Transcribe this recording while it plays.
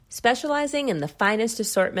Specializing in the finest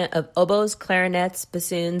assortment of oboes, clarinets,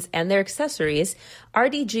 bassoons, and their accessories,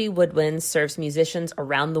 RDG Woodwinds serves musicians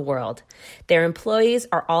around the world. Their employees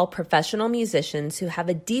are all professional musicians who have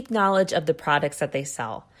a deep knowledge of the products that they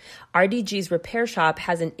sell. RDG's repair shop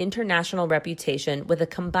has an international reputation with a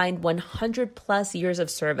combined 100 plus years of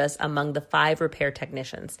service among the 5 repair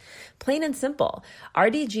technicians. Plain and simple,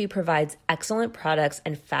 RDG provides excellent products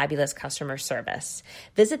and fabulous customer service.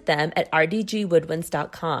 Visit them at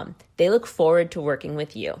rdgwoodwinds.com. They look forward to working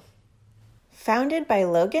with you. Founded by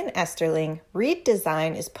Logan Esterling, Reed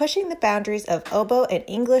Design is pushing the boundaries of oboe and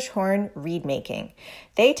English horn reed making.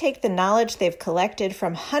 They take the knowledge they've collected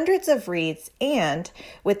from hundreds of reeds and,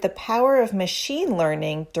 with the power of machine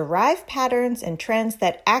learning, derive patterns and trends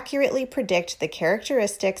that accurately predict the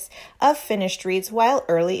characteristics of finished reeds while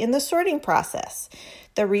early in the sorting process.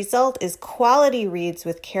 The result is quality reeds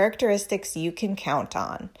with characteristics you can count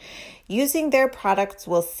on. Using their products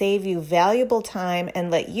will save you valuable time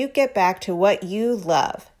and let you get back to what you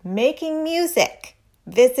love, making music.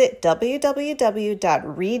 Visit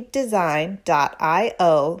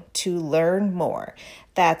www.reeddesign.io to learn more.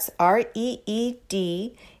 That's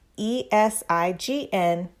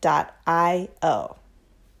REEDESIGN.io.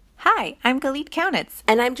 Hi, I'm Galit Kaunitz.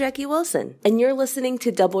 And I'm Jackie Wilson, and you're listening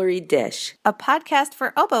to Double Reed Dish, a podcast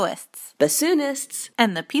for oboists, bassoonists,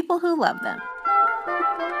 and the people who love them.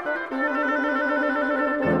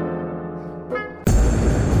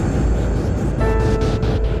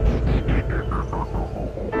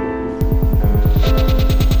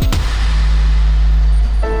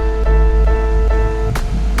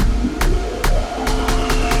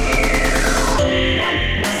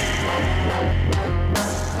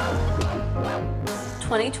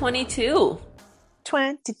 Twenty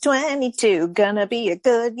 2022, gonna be a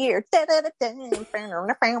good year.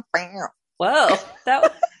 Whoa,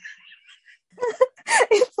 that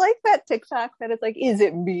it's like that TikTok that is like, is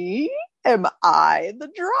it me? Am I the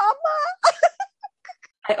drama?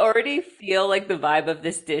 I already feel like the vibe of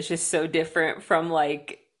this dish is so different from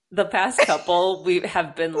like the past couple. We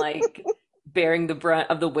have been like bearing the brunt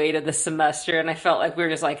of the weight of the semester, and I felt like we were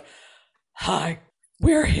just like, hi,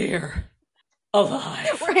 we're here.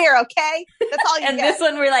 Alive. We're here, okay? That's all you and get. This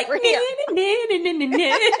one we're like, we're here.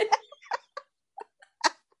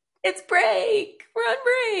 It's break. We're on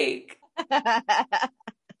break.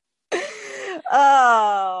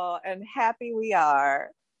 Oh, and happy we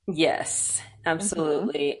are. Yes,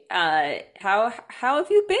 absolutely. How have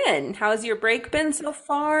you been? How's your break been so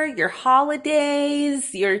far? Your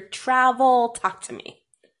holidays, your travel? Talk to me.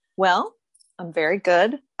 Well, I'm very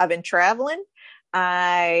good. I've been traveling.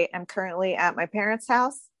 I am currently at my parents'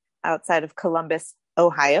 house outside of Columbus,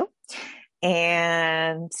 Ohio.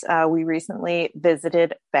 And we recently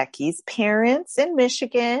visited Becky's parents in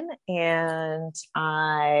Michigan. And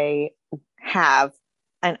I have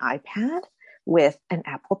an iPad with an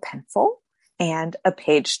Apple Pencil and a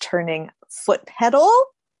page-turning foot pedal.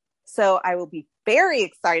 So I will be very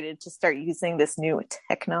excited to start using this new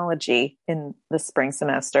technology in the spring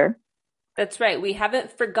semester. That's right. We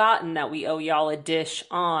haven't forgotten that we owe y'all a dish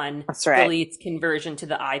on Galit's conversion to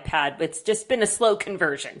the iPad. It's just been a slow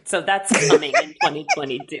conversion. So that's coming in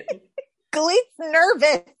 2022. Galit's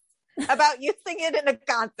nervous about using it in a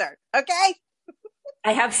concert. Okay.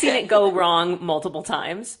 I have seen it go wrong multiple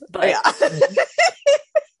times, but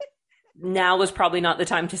now was probably not the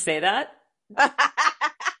time to say that.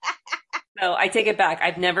 So I take it back.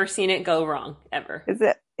 I've never seen it go wrong ever. Is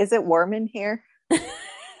it warm in here?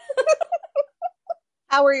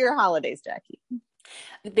 How were your holidays, Jackie?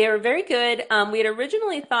 They were very good. We had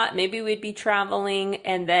originally thought maybe we'd be traveling,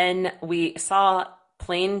 and then we saw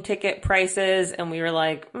plane ticket prices, and we were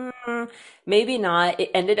like, maybe not.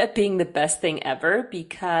 It ended up being the best thing ever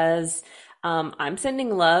because I'm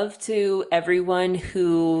sending love to everyone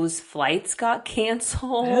whose flights got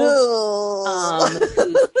canceled,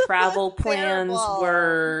 whose travel plans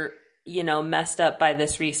were, messed up by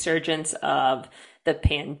this resurgence of the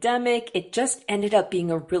pandemic. It just ended up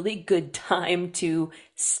being a really good time to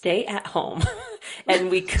stay at home.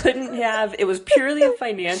 And we couldn't have, it was purely a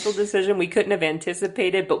financial decision we couldn't have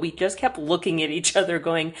anticipated, but we just kept looking at each other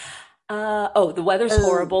going, the weather's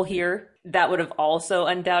horrible here. That would have also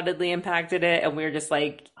undoubtedly impacted it. And we were just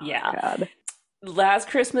like, yeah. Oh, last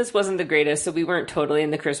Christmas wasn't the greatest, so we weren't totally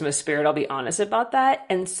in the Christmas spirit. I'll be honest about that.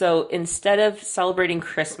 And so instead of celebrating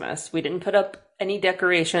Christmas, we didn't put up any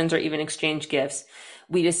decorations or even exchange gifts.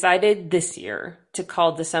 We decided this year to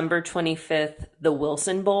call December 25th the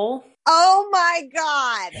Wilson Bowl. Oh my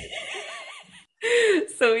God.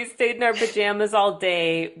 So we stayed in our pajamas all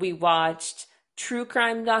day. We watched true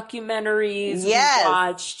crime documentaries. Yes. We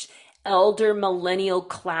watched elder millennial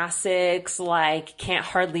classics like Can't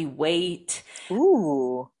Hardly Wait,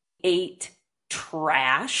 Ooh. Ate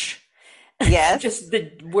Trash. Yes. Just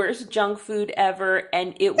the worst junk food ever.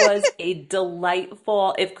 And it was a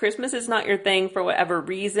delightful, if Christmas is not your thing for whatever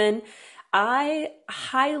reason, I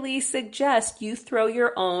highly suggest you throw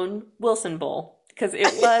your own Wilson Bowl because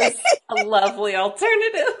it was a lovely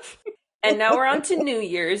alternative. And now we're on to New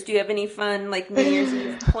Year's. Do you have any fun like New Year's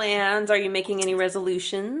Eve plans? Are you making any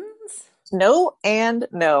resolutions? No and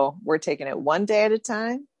no. We're taking it one day at a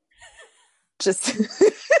time. Just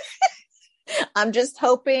I'm just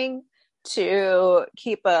hoping to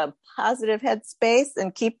keep a positive headspace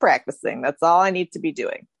and keep practicing. That's all I need to be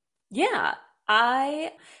doing. Yeah.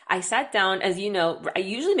 I sat down, as you know, I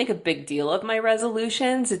usually make a big deal of my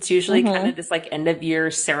resolutions. It's usually kind of this like end of year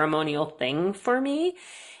ceremonial thing for me.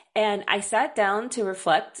 And I sat down to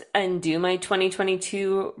reflect and do my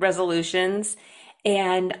 2022 resolutions.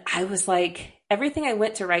 And I was like, everything I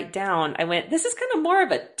went to write down, I went, this is kind of more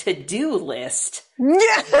of a to-do list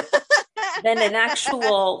than an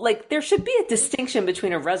actual, like, there should be a distinction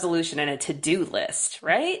between a resolution and a to-do list,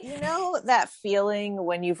 right? You know that feeling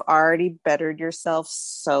when you've already bettered yourself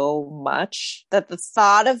so much that the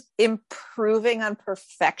thought of improving on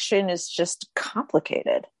perfection is just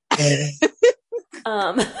complicated.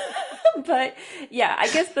 But yeah, I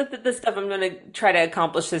guess the stuff I'm going to try to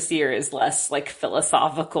accomplish this year is less like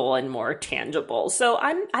philosophical and more tangible. So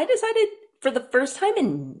I decided for the first time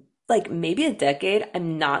in like maybe a decade,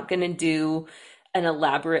 I'm not going to do an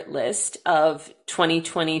elaborate list of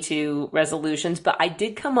 2022 resolutions, but I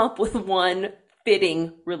did come up with one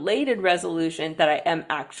fitting related resolution that I am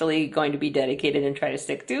actually going to be dedicated and try to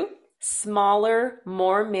stick to. Smaller,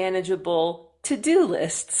 more manageable to-do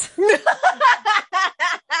lists.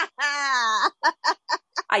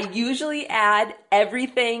 I usually add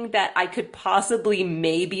everything that I could possibly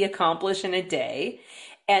maybe accomplish in a day,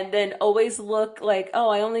 and then always look like, oh,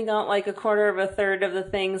 I only got like a quarter of a third of the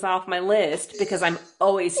things off my list because I'm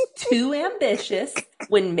always too ambitious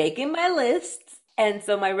when making my lists. And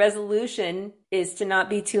so my resolution is to not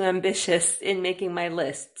be too ambitious in making my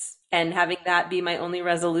lists, and having that be my only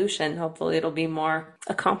resolution. Hopefully it'll be more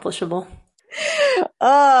accomplishable.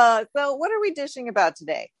 So what are we dishing about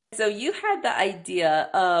today? So you had the idea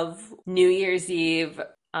of New Year's Eve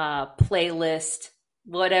playlist,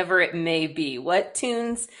 whatever it may be. What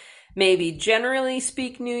tunes maybe generally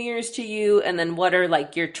speak New Year's to you? And then what are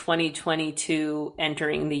like your 2022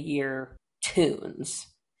 entering the year tunes?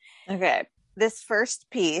 Okay. This first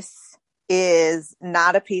piece is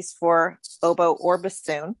not a piece for oboe or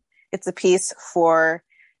bassoon. It's a piece for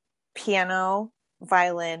piano,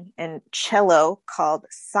 violin, and cello called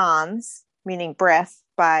Sans, meaning breath,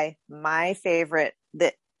 by my favorite,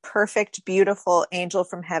 the perfect, beautiful angel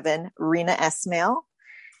from heaven, Rina Esmail.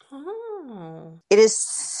 Oh. It is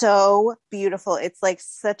so beautiful. It's like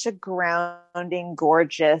such a grounding,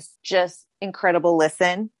 gorgeous, just incredible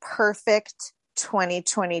listen. Perfect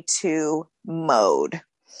 2022 mode.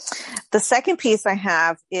 The second piece I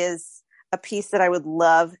have is a piece that I would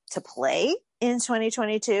love to play in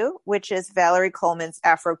 2022, which is Valerie Coleman's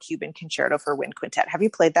Afro-Cuban Concerto for Wind Quintet. Have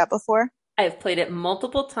you played that before? I've played it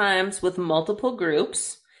multiple times with multiple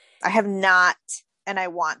groups. I have not, and I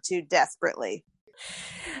want to desperately.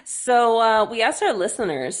 So we asked our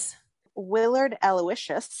listeners. Willard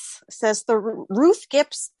Aloysius says the Ruth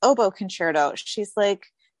Gibbs Oboe Concerto. She's like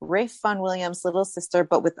Rafe Vaughan Williams' little sister,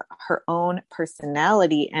 but with her own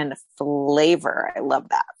personality and flavor. I love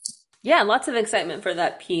that. Yeah, lots of excitement for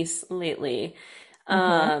that piece lately.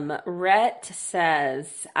 Rhett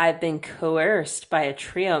says, I've been coerced by a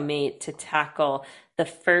trio mate to tackle the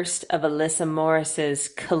first of Alyssa Morris's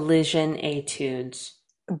Collision Etudes.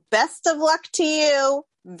 Best of luck to you.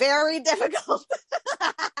 Very difficult.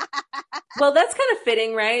 Well, that's kind of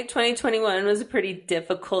fitting, right? 2021 was a pretty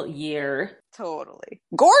difficult year. Totally.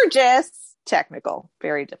 Gorgeous. Technical.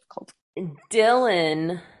 Very difficult.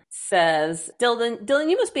 Dylan says, Dylan,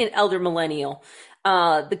 you must be an elder millennial.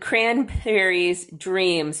 The Cranberries'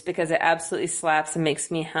 Dreams, because it absolutely slaps and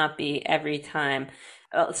makes me happy every time.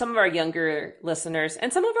 Some of our younger listeners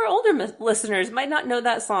and some of our older listeners might not know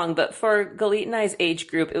that song, but for Galit and I's age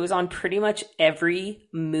group, it was on pretty much every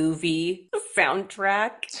movie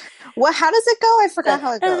soundtrack. Well, how does it go? I forgot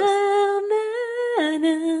how it goes.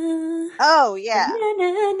 Oh, yeah.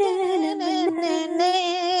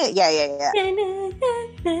 Yeah.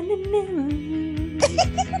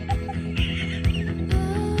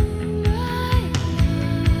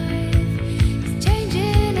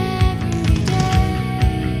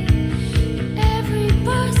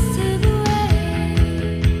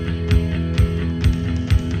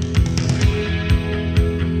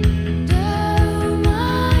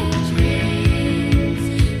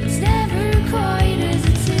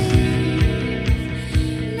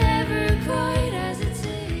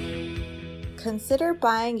 consider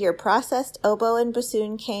buying your processed oboe and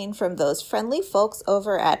bassoon cane from those friendly folks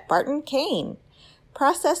over at Barton Cane.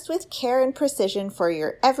 Processed with care and precision for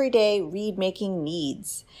your everyday reed-making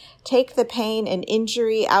needs. Take the pain and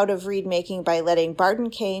injury out of reed-making by letting Barton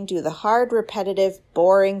Cane do the hard, repetitive,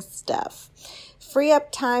 boring stuff. Free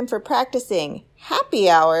up time for practicing, happy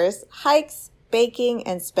hours, hikes, baking,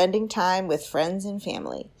 and spending time with friends and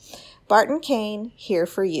family. Barton Cane, here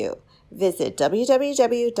for you. Visit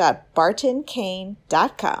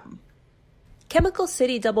www.bartoncane.com. Chemical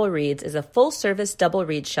City Double Reeds is a full-service double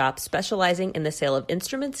reed shop specializing in the sale of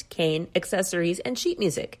instruments, cane, accessories, and sheet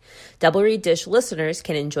music. Double Reed Dish listeners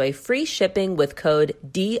can enjoy free shipping with code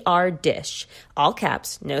DRDISH, all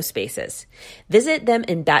caps, no spaces. Visit them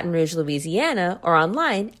in Baton Rouge, Louisiana, or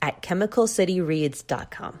online at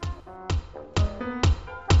chemicalcityreeds.com.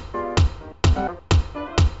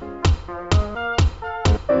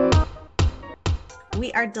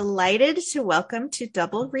 We are delighted to welcome to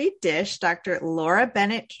Double Reed Dish Dr. Laura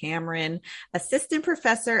Bennett Cameron, Assistant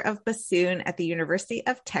Professor of Bassoon at the University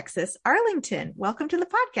of Texas, Arlington. Welcome to the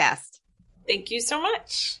podcast. Thank you so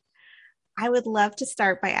much. I would love to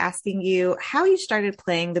start by asking you how you started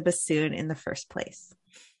playing the bassoon in the first place.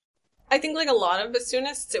 I think like a lot of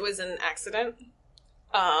bassoonists, it was an accident.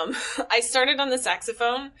 I started on the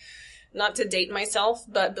saxophone. Not to date myself,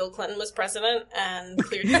 but Bill Clinton was president and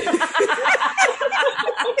clearly...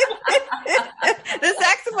 The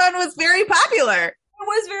saxophone was very popular. It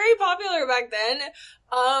was very popular back then.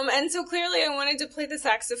 And so clearly I wanted to play the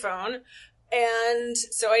saxophone. And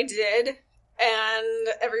so I did. And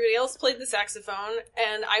everybody else played the saxophone.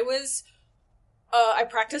 And I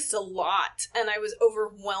practiced a lot. And I was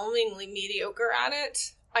overwhelmingly mediocre at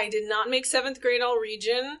it. I did not make 7th grade all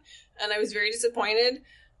region. And I was very disappointed.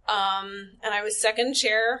 And I was second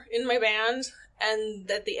chair in my band,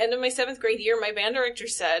 and at the end of my 7th grade year, my band director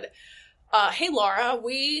said, hey, Laura,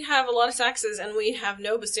 we have a lot of saxes and we have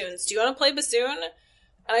no bassoons. Do you want to play bassoon?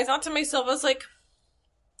 And I thought to myself, I was like,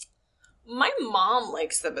 my mom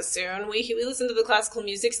likes the bassoon. We listen to the classical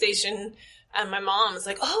music station, and my mom was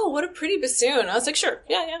like, oh, what a pretty bassoon. I was like, sure,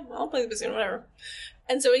 yeah, I'll play the bassoon, whatever.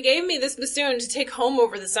 And so he gave me this bassoon to take home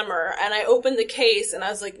over the summer, and I opened the case, and I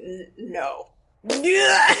was like, no. I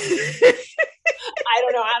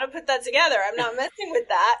don't know how to put that together. I'm not messing with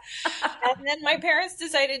that. And then my parents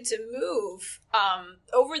decided to move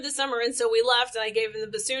over the summer, and so we left, and I gave them the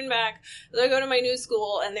bassoon back. So I go to my new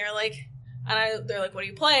school, and they're like, what do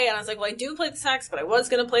you play? And I was like, well, I do play the sax, but I was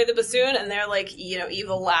going to play the bassoon. And they're like,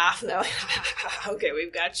 evil laugh. And they're like, okay,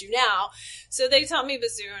 we've got you now. So they taught me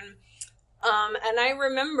bassoon. And I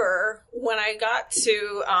remember when I got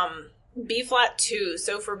to B flat 2,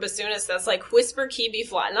 so for bassoonists, that's like whisper key B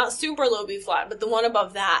flat, not super low B flat, but the one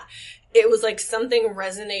above that. It was like something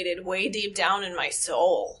resonated way deep down in my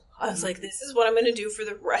soul. I was like, this is what I'm going to do for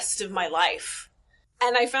the rest of my life.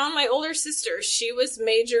 And I found my older sister. She was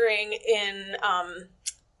majoring in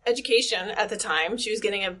education at the time. She was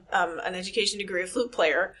getting an education degree, a flute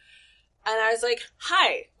player. And I was like,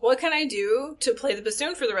 hi, what can I do to play the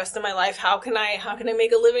bassoon for the rest of my life? How can I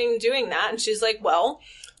make a living doing that? And she's like, well,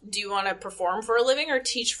 do you want to perform for a living or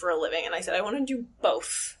teach for a living? And I said, I want to do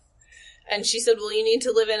both. And she said, well, you need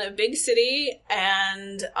to live in a big city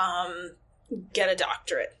and get a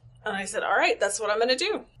doctorate. And I said, all right, that's what I'm going to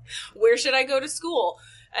do. Where should I go to school?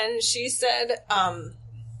 And she said,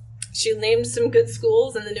 she named some good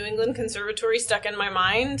schools, and the New England Conservatory stuck in my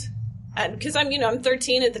mind. And because I'm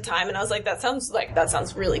 13 at the time, and I was like, that sounds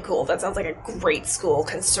really cool. That sounds like a great school,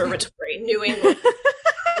 conservatory, New England.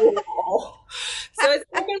 So it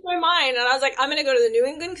stuck in my mind, and I was like, I'm going to go to the New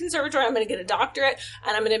England Conservatory, I'm going to get a doctorate,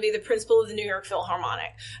 and I'm going to be the principal of the New York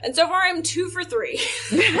Philharmonic. And so far, I'm 2 for 3.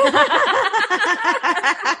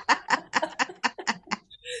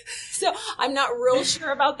 So I'm not real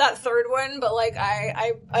sure about that third one, but like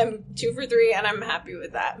I'm 2 for 3, and I'm happy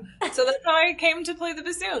with that. So that's how I came to play the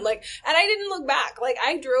bassoon. And I didn't look back.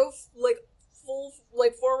 I drove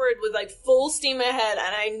forward with full steam ahead,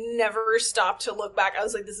 and I never stopped to look back. I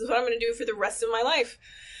was like, this is what I'm going to do for the rest of my life.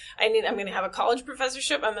 I'm going to have a college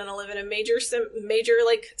professorship. I'm going to live in a major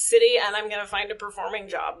city, and I'm going to find a performing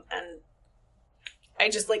job. And I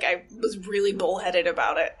was really bullheaded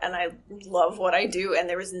about it, and I love what I do, and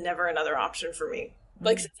there was never another option for me.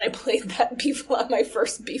 Since I played that B flat, my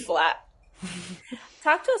first B flat.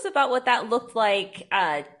 Talk to us about what that looked like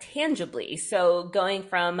tangibly. So going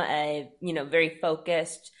from a very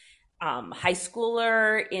focused high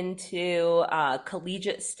schooler into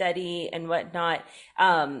collegiate study and whatnot.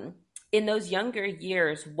 In those younger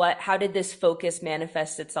years, how did this focus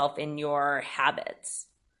manifest itself in your habits?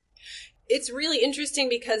 it's really interesting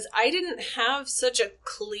because I didn't have such a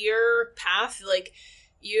clear path. Like,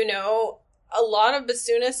 a lot of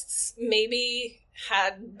bassoonists maybe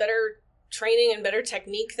had better training and better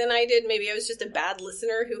technique than I did. Maybe I was just a bad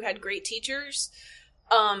listener who had great teachers.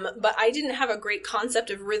 But I didn't have a great concept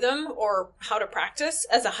of rhythm or how to practice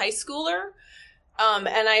as a high schooler. And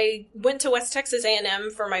I went to West Texas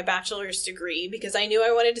A&M for my bachelor's degree because I knew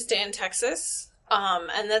I wanted to stay in Texas.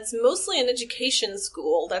 And that's mostly an education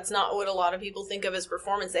school. That's not what a lot of people think of as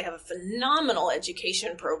performance. They have a phenomenal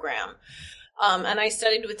education program. And I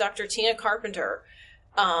studied with Dr. Tina Carpenter.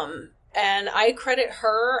 And I credit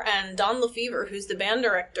her and Don Lefevre, who's the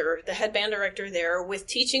head band director there, with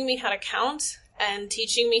teaching me how to count and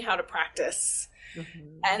teaching me how to practice.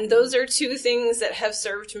 Mm-hmm. And those are two things that have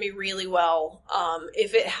served me really well.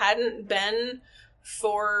 If it hadn't been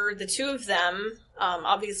for the two of them,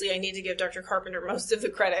 obviously I need to give Dr. Carpenter most of the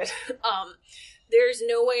credit. There's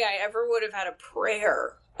no way I ever would have had a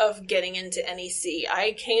prayer of getting into NEC.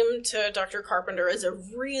 I came to Dr. Carpenter as a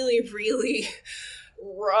really, really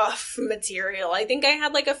rough material. I think I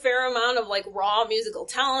had like a fair amount of like raw musical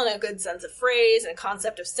talent, a good sense of phrase and a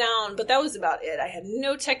concept of sound, but that was about it. I had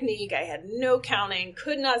no technique. I had no counting,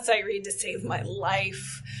 could not sight read to save my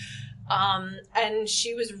life. And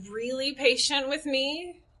she was really patient with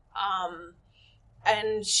me.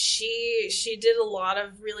 And she did a lot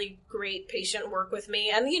of really great patient work with me.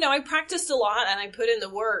 And, I practiced a lot and I put in the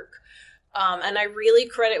work. And I really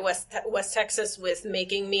credit West Texas with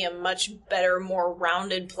making me a much better, more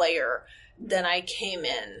rounded player than I came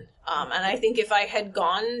in. And I think if I had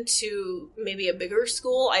gone to maybe a bigger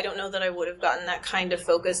school, I don't know that I would have gotten that kind of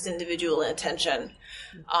focused individual attention.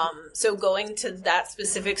 So going to that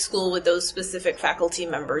specific school with those specific faculty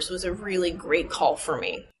members was a really great call for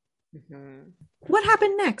me. Mm-hmm. What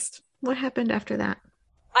happened next? What happened after that?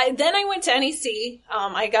 Then I went to NEC.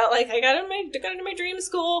 I got into my dream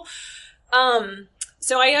school.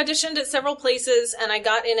 So I auditioned at several places and I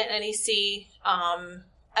got in at NEC.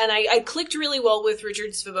 And I clicked really well with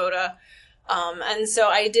Richard Svoboda. And so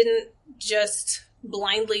I didn't just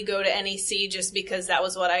blindly go to NEC just because that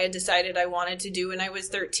was what I had decided I wanted to do when I was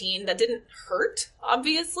 13. That didn't hurt,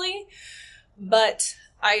 obviously. But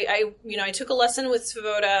I took a lesson with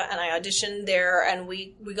Svoboda and I auditioned there and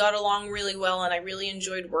we got along really well and I really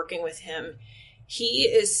enjoyed working with him. He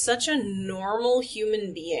is such a normal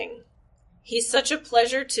human being. He's such a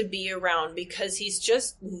pleasure to be around because he's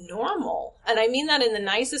just normal. And I mean that in the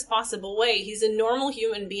nicest possible way. He's a normal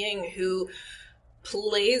human being who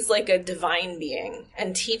plays like a divine being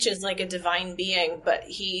and teaches like a divine being, but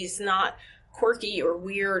he's not quirky or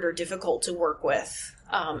weird or difficult to work with.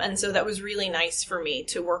 And so that was really nice for me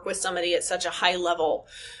to work with somebody at such a high level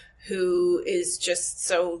who is just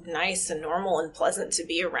so nice and normal and pleasant to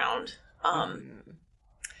be around.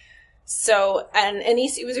 So, and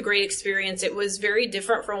NEC was a great experience. It was very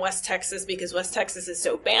different from West Texas because West Texas is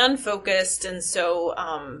so band focused. And so,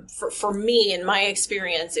 for me, in my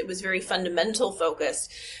experience, it was very fundamental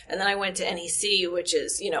focused. And then I went to NEC, which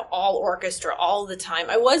is, all orchestra all the time.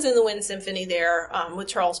 I was in the Wind Symphony there, with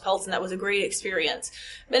Charles Pelton. That was a great experience.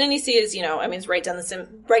 But NEC is, it's right down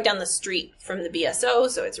the street from the BSO.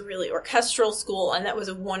 So it's a really orchestral school. And that was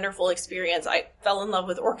a wonderful experience. I fell in love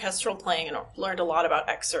with orchestral playing and learned a lot about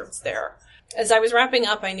excerpts there. As I was wrapping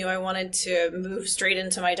up, I knew I wanted to move straight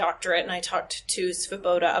into my doctorate, and I talked to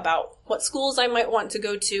Svoboda about what schools I might want to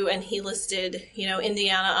go to, and he listed,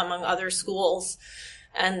 Indiana among other schools,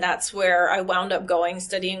 and that's where I wound up going,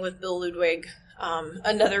 studying with Bill Ludwig,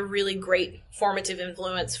 another really great formative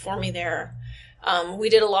influence for me there. We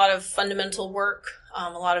did a lot of fundamental work, a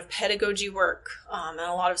lot of pedagogy work, and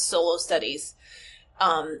a lot of solo studies.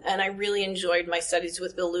 And I really enjoyed my studies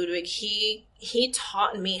with Bill Ludwig. He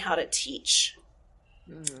taught me how to teach.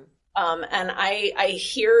 Mm-hmm. And I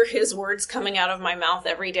hear his words coming out of my mouth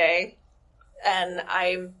every day. And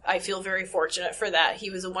I feel very fortunate for that. He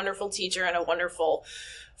was a wonderful teacher and a wonderful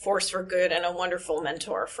force for good and a wonderful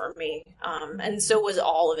mentor for me. And so was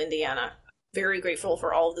all of Indiana. Very grateful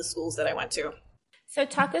for all of the schools that I went to. So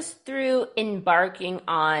talk us through embarking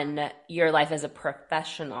on your life as a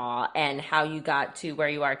professional and how you got to where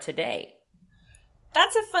you are today.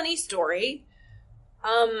 That's a funny story.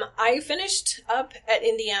 I finished up at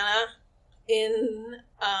Indiana in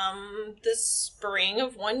the spring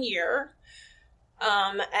of one year.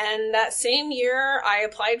 And that same year, I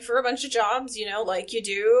applied for a bunch of jobs, like you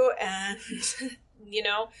do. And,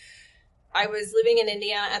 I was living in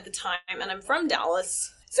Indiana at the time, and I'm from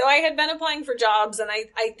Dallas. So I had been applying for jobs, and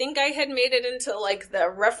I think I had made it into like the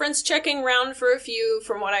reference checking round for a few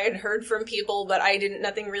from what I had heard from people, but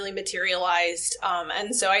nothing really materialized.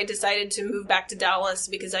 And so I decided to move back to Dallas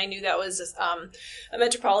because I knew that was a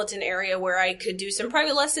metropolitan area where I could do some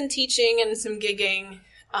private lesson teaching and some gigging.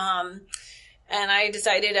 And I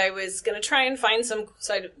decided I was going to try and find some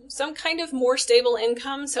kind of more stable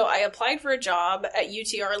income. So I applied for a job at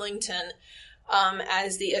UT Arlington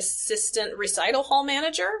as the assistant recital hall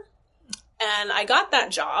manager. And I got that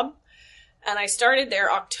job. And I started there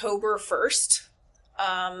October 1st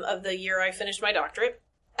of the year I finished my doctorate.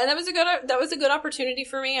 And that was a good opportunity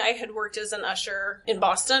for me. I had worked as an usher in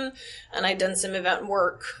Boston, and I'd done some event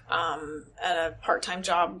work at a part-time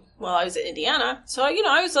job while I was in Indiana. So,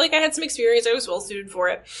 I was like, I had some experience. I was well suited for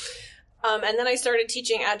it. And then I started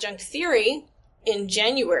teaching adjunct theory in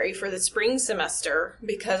January for the spring semester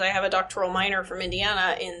because I have a doctoral minor from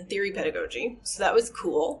Indiana in theory pedagogy. So that was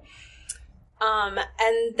cool.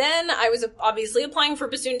 And then I was obviously applying for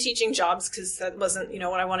bassoon teaching jobs because that wasn't,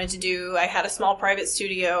 what I wanted to do. I had a small private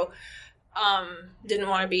studio. Didn't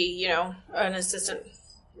want to be, an assistant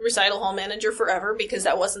recital hall manager forever because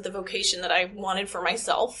that wasn't the vocation that I wanted for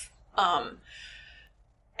myself.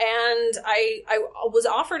 And I was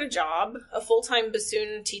offered a job, a full-time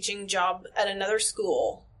bassoon teaching job at another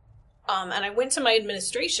school. And I went to my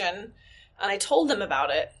administration and I told them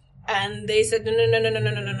about it. And they said,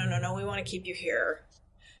 no, we want to keep you here.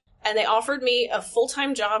 And they offered me a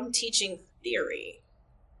full-time job teaching theory.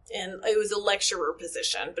 And it was a lecturer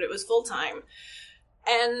position, but it was full-time.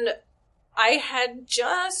 And I had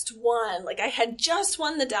just won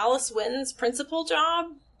the Dallas Winds principal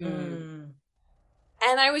job.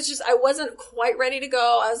 And I wasn't quite ready to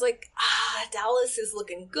go. I was like, Dallas is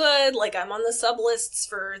looking good. Like, I'm on the sub lists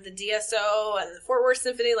for the DSO and the Fort Worth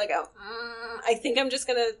Symphony. Like, I think I'm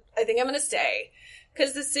going to stay.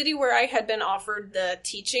 Because the city where I had been offered the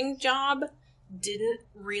teaching job didn't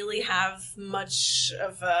really have much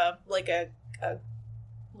of a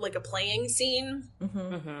playing scene.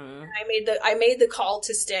 Mm-hmm. I made the call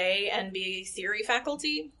to stay and be theory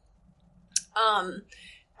faculty.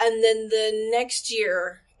 And then the next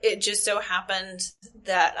year, it just so happened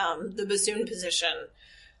that the bassoon position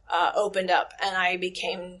opened up, and I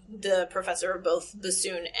became the professor of both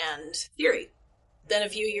bassoon and theory. Then a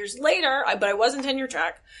few years later, but I wasn't tenure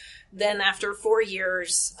track. Then after 4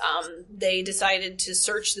 years, they decided to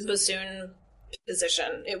search the bassoon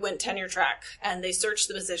position. It went tenure track, and they searched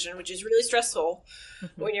the position, which is really stressful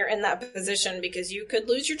when you're in that position because you could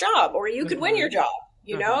lose your job or you could win your job.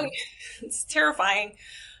 It's terrifying.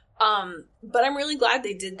 But I'm really glad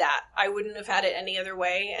they did that. I wouldn't have had it any other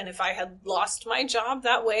way. And if I had lost my job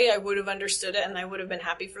that way, I would have understood it and I would have been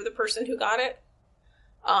happy for the person who got it.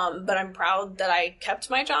 But I'm proud that I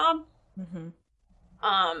kept my job.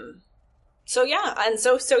 So yeah. And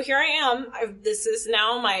so here I am. This is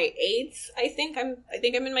now my 8th. I think I'm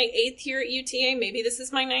in my 8th year at UTA. Maybe this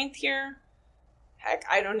is my 9th year. Heck,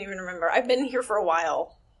 I don't even remember. I've been here for a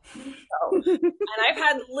while. So, and I've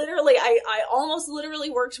had I almost literally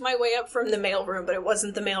worked my way up from the mailroom, but it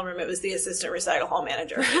wasn't the mailroom. It was the assistant recital hall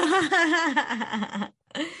manager.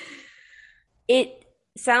 It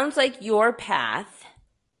sounds like your path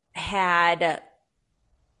had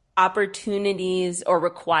opportunities, or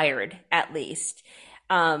required at least,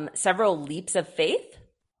 several leaps of faith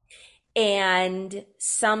and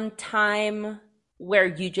some time where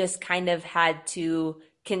you just kind of had to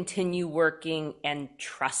continue working and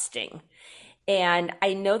trusting. And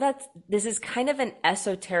I know that this is kind of an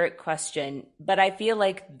esoteric question, but I feel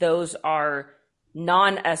like those are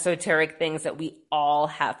non-esoteric things that we all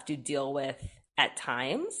have to deal with at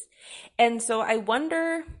times. And so I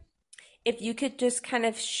wonder if you could just kind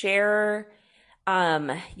of share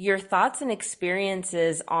your thoughts and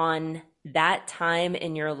experiences on that time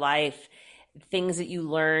in your life, things that you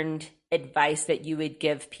learned, advice that you would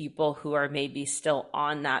give people who are maybe still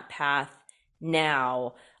on that path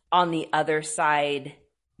now, on the other side,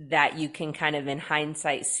 that you can kind of in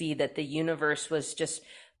hindsight see that the universe was just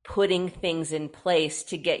putting things in place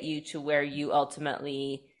to get you to where you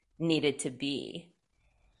ultimately needed to be?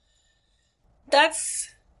 That's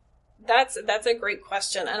a great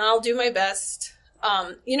question, and I'll do my best.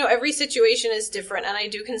 Every situation is different, and I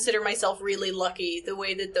do consider myself really lucky the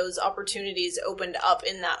way that those opportunities opened up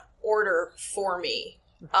in that order for me.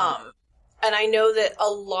 And I know that a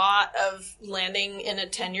lot of landing in a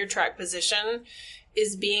tenure track position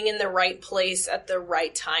is being in the right place at the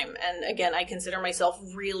right time. And again, I consider myself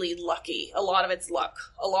really lucky. A lot of it's luck.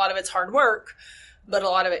 A lot of it's hard work, but a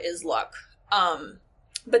lot of it is luck.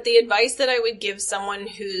 But the advice that I would give someone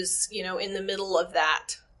who's, in the middle of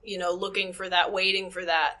that, looking for that, waiting for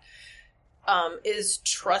that, is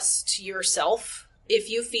trust yourself. If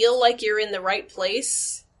you feel like you're in the right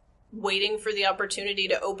place, waiting for the opportunity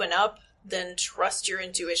to open up, then trust your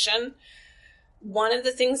intuition. One of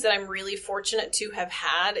the things that I'm really fortunate to have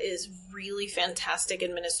had is really fantastic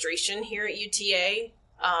administration here at UTA.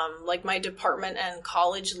 Like my department and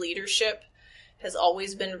college leadership has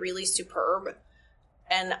always been really superb.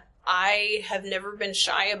 And I have never been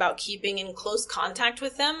shy about keeping in close contact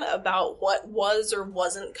with them about what was or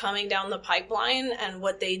wasn't coming down the pipeline and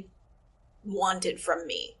what they wanted from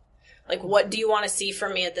me. Like, what do you want to see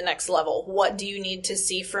from me at the next level? What do you need to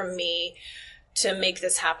see from me to make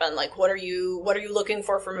this happen? Like, what are you looking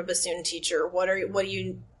for from a bassoon teacher? What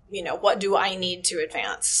do I need to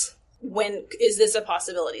advance? When is this a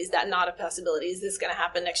possibility? Is that not a possibility? Is this going to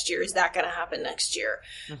happen next year? Is that going to happen next year?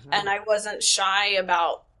 Mm-hmm. And I wasn't shy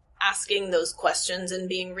about asking those questions and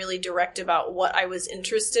being really direct about what I was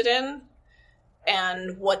interested in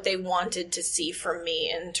and what they wanted to see from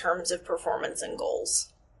me in terms of performance and goals.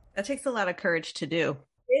 That takes a lot of courage to do.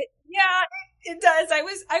 It does. I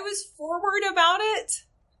was forward about it.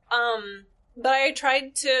 But I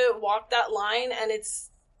tried to walk that line, and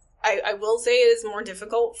I will say it is more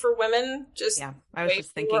difficult for women. I was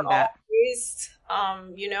just thinking that. Raised,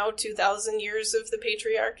 2,000 years of the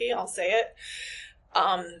patriarchy, I'll say it,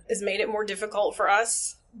 has made it more difficult for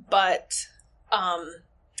us. But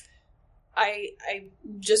I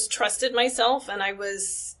just trusted myself, and I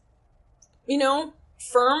was,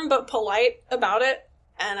 firm but polite about it.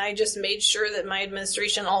 And I just made sure that my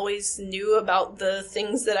administration always knew about the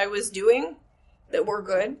things that I was doing that were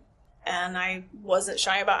good. And I wasn't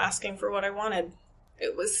shy about asking for what I wanted.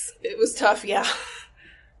 It was tough, yeah.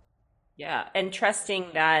 Yeah, and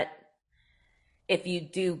trusting that if you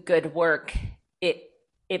do good work,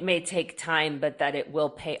 it may take time, but that it will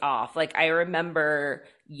pay off. Like, I remember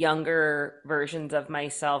younger versions of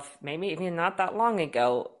myself, maybe even not that long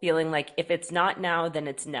ago, feeling like if it's not now, then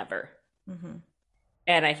it's never. Mm-hmm.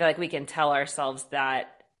 And I feel like we can tell ourselves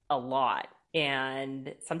that a lot.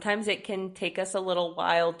 And sometimes it can take us a little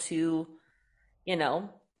while to,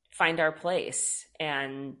 find our place.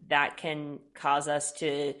 And that can cause us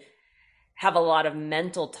to have a lot of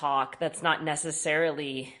mental talk that's not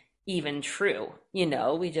necessarily even true.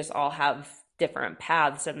 We just all have different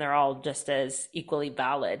paths, and they're all just as equally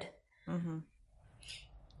valid. Mm-hmm.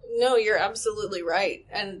 No, you're absolutely right.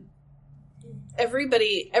 And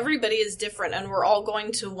everybody is different, and we're all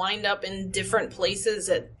going to wind up in different places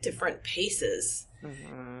at different paces.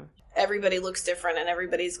 Mm-hmm. Everybody looks different, and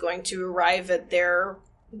everybody's going to arrive at their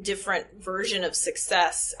different version of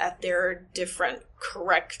success at their different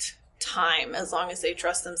correct time, as long as they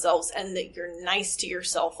trust themselves and that you're nice to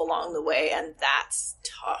yourself along the way. And that's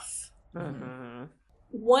tough. Mm-hmm.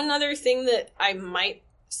 One other thing that I might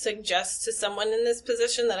suggest to someone in this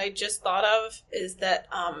position that I just thought of is that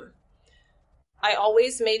I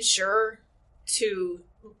always made sure to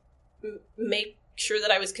make sure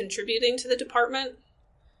that I was contributing to the department.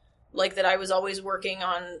 Like, that I was always working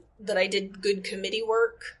on, that I did good committee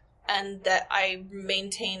work, and that I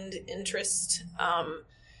maintained interest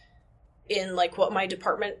in, like, what my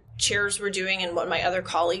department chairs were doing and what my other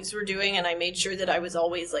colleagues were doing. And I made sure that I was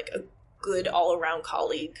always, like, a good all-around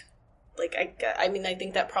colleague. Like, I mean, I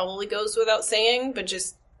think that probably goes without saying, but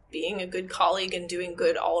just being a good colleague and doing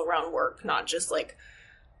good all-around work, not just, like,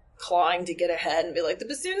 clawing to get ahead and be like, the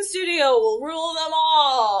bassoon studio will rule them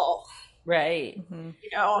all. Right. Mm-hmm.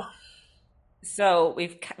 So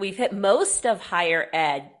we've hit most of higher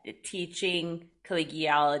ed, teaching,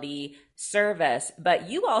 collegiality, service,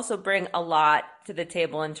 but you also bring a lot to the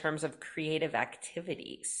table in terms of creative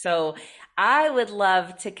activities. So I would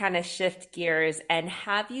love to kind of shift gears and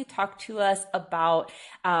have you talk to us about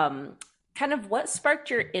kind of what sparked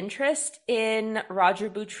your interest in Roger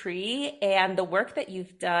Boutry and the work that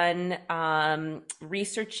you've done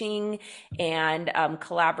researching and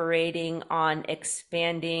collaborating on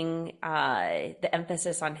expanding the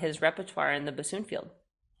emphasis on his repertoire in the bassoon field.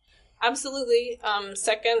 Absolutely.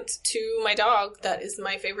 Second to my dog, that is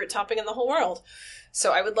my favorite topic in the whole world.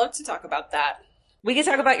 So I would love to talk about that. We can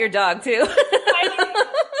talk about your dog too.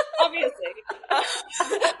 Obviously.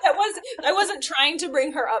 I wasn't trying to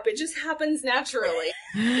bring her up. It just happens naturally.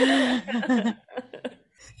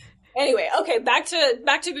 Anyway, okay, back to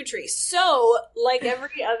Boutry. So, like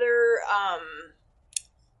every other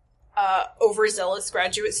overzealous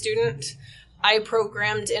graduate student, I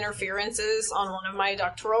programmed interferences on one of my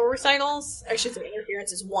doctoral recitals. I should say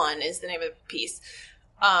interferences 1 is the name of the piece.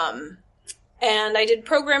 And I did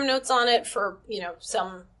program notes on it for,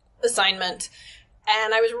 some assignment.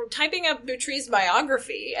 And I was typing up Boutry's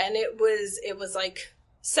biography, and it was like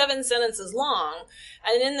 7 sentences long.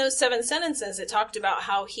 And in those 7 sentences, it talked about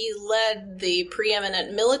how he led the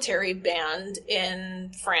preeminent military band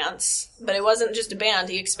in France. But it wasn't just a band.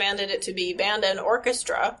 He expanded it to be band and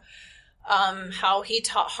orchestra. How he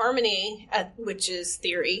taught harmony, which is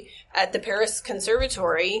theory, at the Paris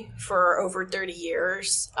Conservatory for over 30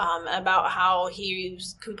 years, about how he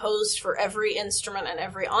composed for every instrument and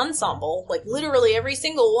every ensemble, like literally every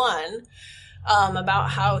single one,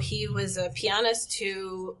 about how he was a pianist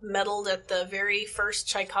who medaled at the very first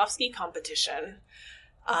Tchaikovsky competition,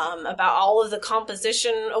 about all of the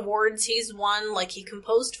composition awards he's won, like he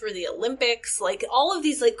composed for the Olympics, like all of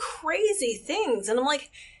these like crazy things. And I'm like,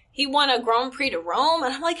 he won a Grand Prix de Rome,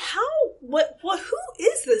 and I'm like, who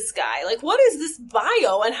is this guy? Like, what is this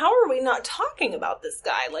bio, and how are we not talking about this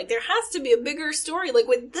guy? Like, there has to be a bigger story, like,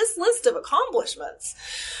 with this list of accomplishments.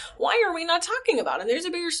 Why are we not talking about him? There's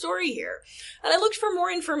a bigger story here. And I looked for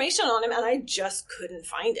more information on him, and I just couldn't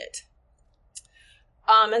find it.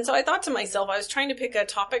 And so I thought to myself, I was trying to pick a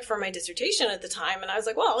topic for my dissertation at the time, and I was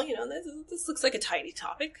like, well, this looks like a tidy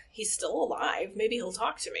topic. He's still alive. Maybe he'll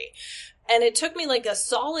talk to me. And it took me like a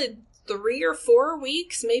solid 3 or 4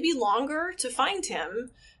 weeks, maybe longer, to find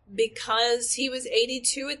him, because he was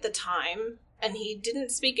 82 at the time, and he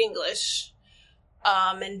didn't speak English,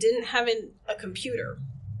 and didn't have a computer.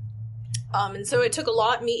 And so it took a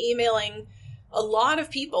lot, me emailing a lot of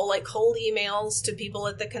people, like cold emails to people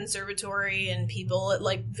at the conservatory and people at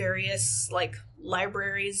like various like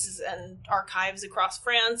libraries and archives across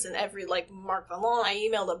France, and every like Marc Vallon. I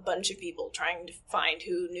emailed a bunch of people trying to find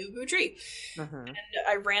who knew Boutry. And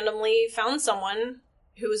I randomly found someone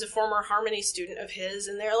who was a former harmony student of his,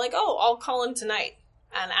 and they're like, oh, I'll call him tonight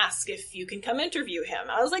and ask if you can come interview him.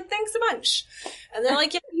 I was like, thanks a bunch. And they're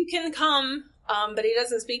like, yeah, you can come, but he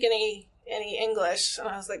doesn't speak any English. And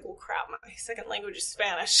I was like, well, crap, my second language is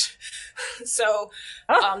Spanish. So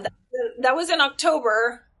that was in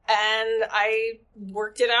October, and I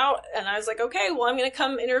worked it out, and I was like, okay, well, I'm going to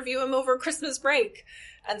come interview him over Christmas break.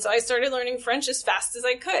 And so I started learning French as fast as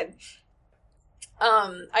I could.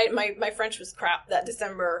 My French was crap that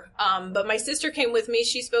December, but my sister came with me.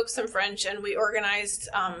 She spoke some French, and we organized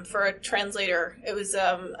for a translator. It was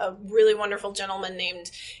a really wonderful gentleman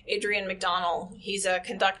named Adrian McDonnell. He's a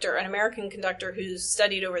conductor, an American conductor who's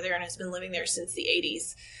studied over there and has been living there since the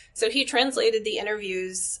 80s. So he translated the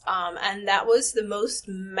interviews, and that was the most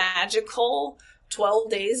magical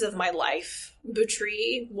 12 days of my life.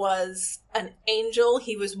 Boutry was an angel.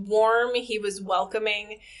 He was warm. He was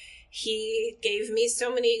welcoming. He gave me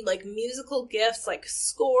so many like musical gifts, like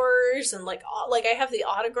scores, and like I have the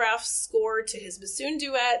autograph score to his bassoon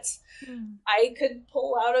duet. I could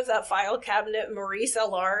pull out of that file cabinet Maurice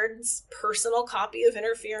Allard's personal copy of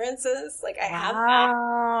Interferences. Like I have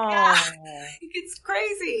that. Yeah. It's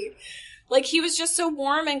crazy. Like he was just so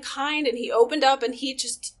warm and kind, and he opened up, and he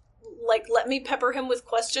just like let me pepper him with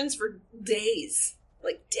questions for days.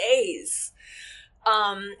 Like days.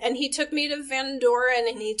 And he took me to Van Doren,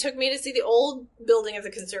 and he took me to see the old building of the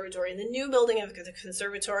conservatory and the new building of the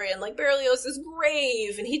conservatory, and like Berlioz's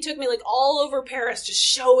grave. And he took me like all over Paris, just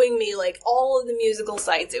showing me like all of the musical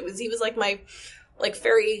sites. He was like my like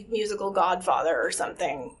fairy musical godfather or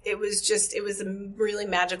something. It was a really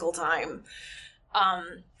magical time.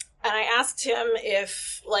 And I asked him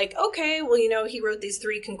if like, okay, well, he wrote these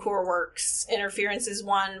 3 concours works, Interferences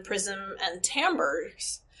 1, Prism, and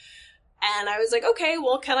Timbres. And I was like, okay,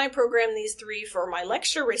 well, can I program these 3 for my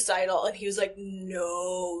lecture recital? And he was like,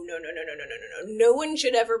 no. No one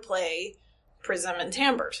should ever play Prism and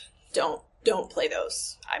Timbres. Don't play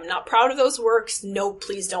those. I'm not proud of those works. No,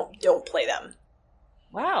 please don't play them.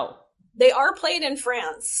 Wow. They are played in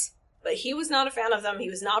France, but he was not a fan of them.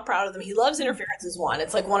 He was not proud of them. He loves Interferences 1.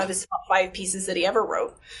 It's like one of his top 5 pieces that he ever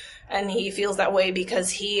wrote. And he feels that way because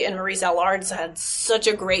he and Maurice Allard had such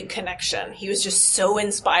a great connection. He was just so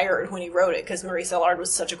inspired when he wrote it because Maurice Allard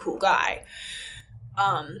was such a cool guy.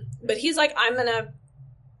 But he's like, I'm gonna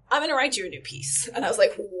write you a new piece. And I was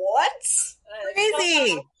like, what? Crazy. I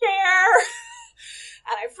don't care.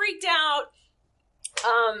 And I freaked out.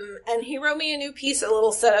 And he wrote me a new piece, a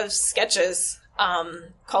little set of sketches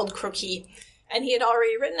called Croquis. And he had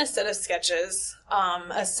already written a set of sketches,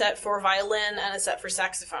 a set for violin and a set for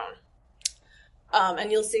saxophone. And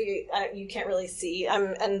you'll see, you can't really see,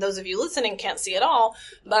 and those of you listening can't see at all,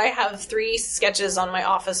 but I have 3 sketches on my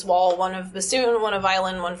office wall, one of bassoon, one of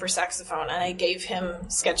violin, one for saxophone. And I gave him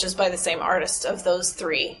sketches by the same artist of those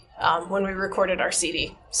 3 when we recorded our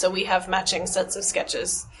CD. So we have matching sets of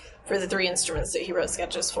sketches for the 3 instruments that he wrote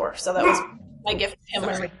sketches for. So that was my gift to him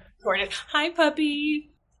when we recorded. Hi, puppy.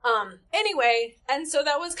 Anyway, and so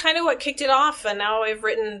that was kind of what kicked it off, and now I've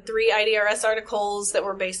written 3 IDRS articles that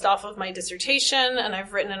were based off of my dissertation, and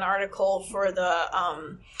I've written an article for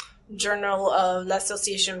the Journal of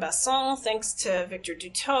l'Association Basson, thanks to Victor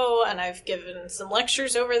Duteau, and I've given some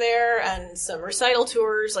lectures over there and some recital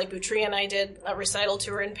tours, like Boutry and I did a recital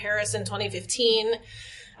tour in Paris in 2015.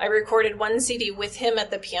 I recorded 1 CD with him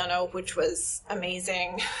at the piano, which was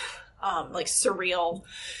amazing, like surreal.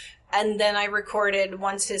 And then I recorded,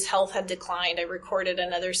 once his health had declined, I recorded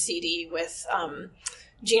another CD with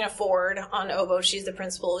Gina Ford on oboe. She's the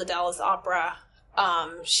principal of the Dallas Opera.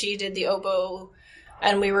 She did the oboe,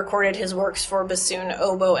 and we recorded his works for bassoon,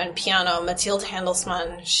 oboe, and piano. Mathilde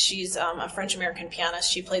Handelsman, she's a French-American pianist.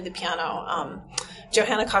 She played the piano.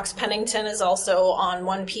 Johanna Cox-Pennington is also on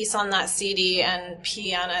one piece on that CD, and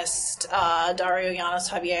pianist Dario Llanos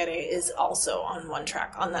Javiere is also on one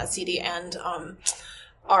track on that CD. And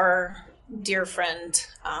our dear friend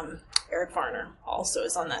Eric Varner also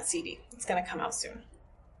is on that CD. It's going to come out soon.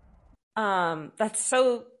 That's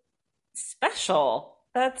so special.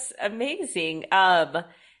 That's amazing.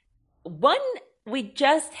 One, we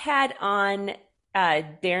just had on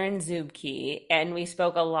Darren Zubke, and we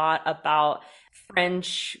spoke a lot about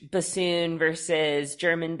French bassoon versus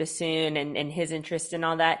German bassoon and his interest in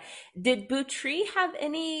all that. Did Boutry have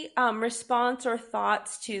any response or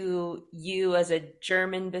thoughts to you as a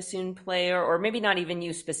German bassoon player, or maybe not even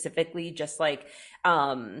you specifically, just like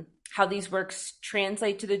how these works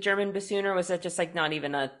translate to the German bassoon, or was that just like not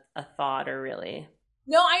even a thought or really?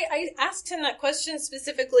 No, I asked him that question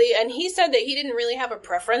specifically, and he said that he didn't really have a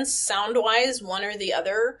preference sound-wise, one or the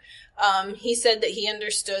other. He said that he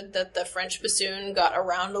understood that the French bassoon got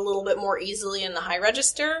around a little bit more easily in the high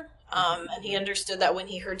register, and he understood that when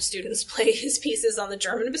he heard students play his pieces on the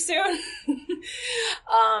German bassoon.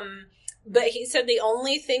 But he said the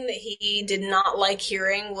only thing that he did not like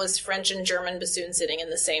hearing was French and German bassoon sitting in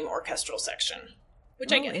the same orchestral section,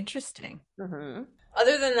 which I get. Interesting. Mm-hmm.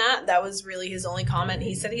 Other than that, that was really his only comment.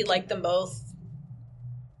 He said he liked them both,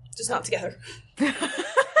 just not together.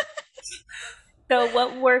 So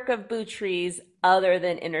what work of Boutry's, other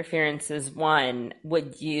than Interferences 1,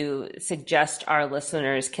 would you suggest our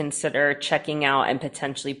listeners consider checking out and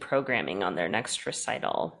potentially programming on their next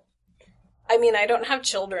recital? I mean, I don't have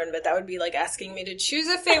children, but that would be like asking me to choose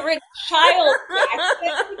a favorite child.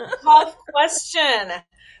 That's a tough question.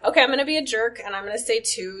 Okay, I'm going to be a jerk, and I'm going to say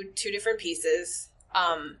two different pieces.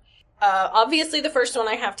 Obviously the first one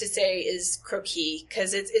I have to say is Croquis,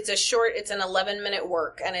 because it's an 11-minute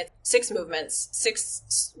work, and it's 6 movements,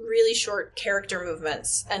 6 really short character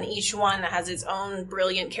movements, and each one has its own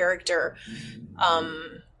brilliant character.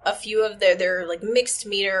 A few of they're like mixed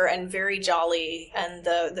meter and very jolly, and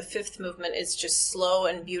the 5th movement is just slow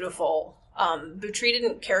and beautiful. Boutry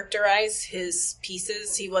didn't characterize his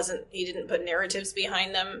pieces. He didn't put narratives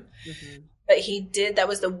behind them, but he did. That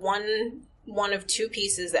was the one of 2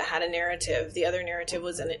 pieces that had a narrative. The other narrative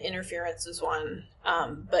was an Interferences 1.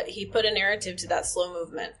 But he put a narrative to that slow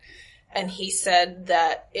movement. And he said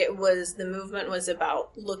that the movement was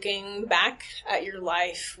about looking back at your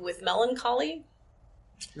life with melancholy.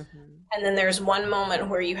 And then there's one moment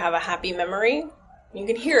where you have a happy memory. You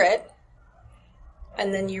can hear it.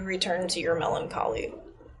 And then you return to your melancholy.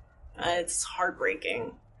 It's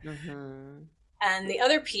heartbreaking. And the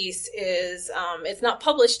other piece is, it's not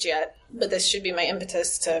published yet, but this should be my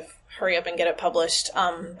impetus to hurry up and get it published.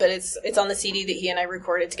 But it's on the CD that he and I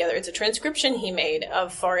recorded together. It's a transcription he made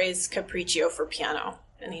of Fauré's Capriccio for piano.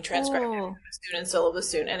 And he transcribed it for bassoon and solo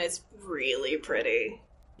bassoon, and it's really pretty.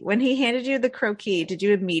 When he handed you the croquis, did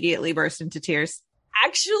you immediately burst into tears?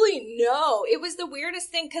 Actually, no. It was the weirdest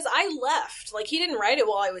thing, because I left. Like, he didn't write it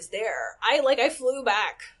while I was there. I flew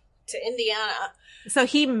back to Indiana. So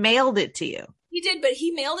he mailed it to you. He did, but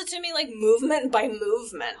he mailed it to me like movement by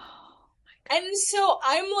movement. And so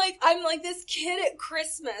I'm like this kid at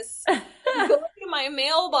Christmas going to my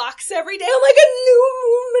mailbox every day. I'm like, a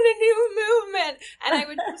new movement. And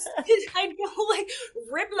I'd go like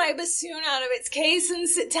rip my bassoon out of its case and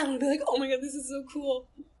sit down and be like, oh my God, this is so cool.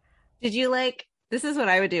 Did you this is what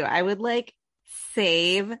I would do. I would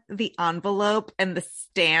save the envelope and the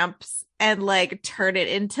stamps and turn it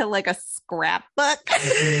into a scrapbook.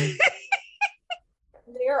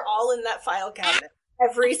 They are all in that file cabinet.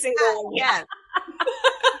 Every single one. Yes.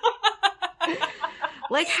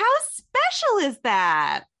 How special is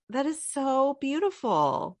that? That is so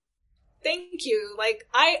beautiful. Thank you.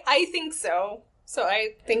 I think so. So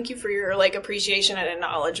I thank you for your appreciation and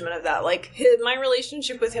acknowledgement of that. My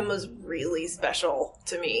relationship with him was really special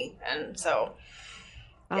to me. And so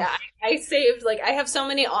Yeah, I saved, like, I have so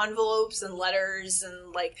many envelopes and letters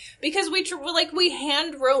and, like, because we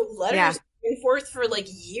hand wrote letters Yeah. back and forth for, like,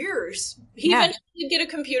 years. He eventually did get a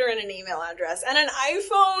computer and an email address and an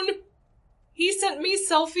iPhone. He sent me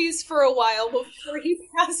selfies for a while before he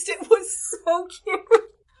passed. It was so cute.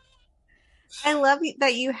 I love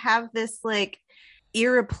that you have this like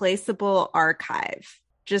irreplaceable archive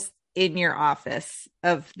just in your office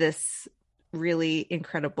of this really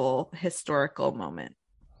incredible historical moment.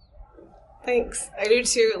 Thanks. I do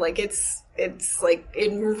too. Like it's like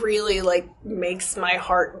it really like makes my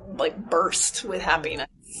heart like burst with happiness.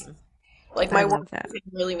 Like my work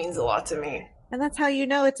really means a lot to me. And that's how you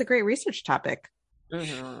know it's a great research topic.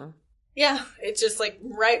 Mm-hmm. Yeah, it's just like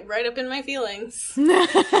right up in my feelings.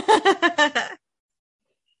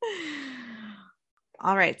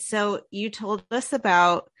 All right. So you told us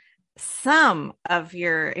about some of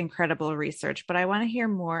your incredible research, but I want to hear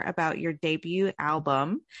more about your debut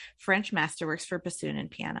album, French Masterworks for Bassoon and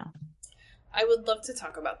Piano. I would love to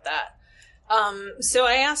talk about that. So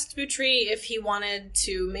I asked Boutry if he wanted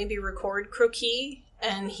to maybe record Croquis,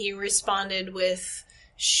 and he responded with,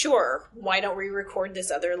 sure, why don't we record this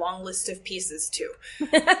other long list of pieces too?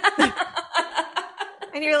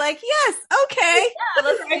 And you're like, yes, okay. Yeah,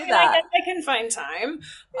 let's do that. I guess I can find time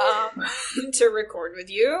to record with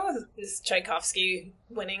you, this Tchaikovsky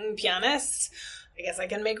winning pianist. I guess I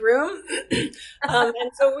can make room.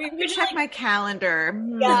 And so we check my calendar.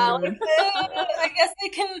 Yeah, I guess I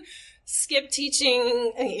can skip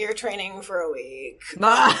teaching ear training for a week.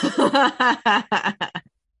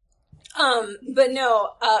 But no,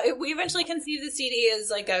 we eventually conceived the CD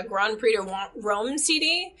as like a Grand Prix de Rome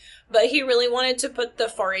CD, but he really wanted to put the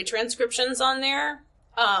Fauré transcriptions on there.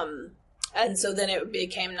 And so then it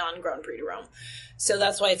became non-Grand Prix de Rome. So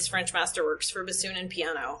that's why it's French Masterworks for Bassoon and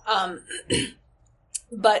Piano.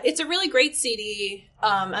 But it's a really great CD.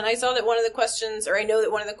 And I saw that one of the questions, or I know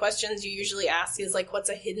that one of the questions you usually ask is like, what's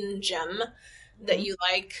a hidden gem that you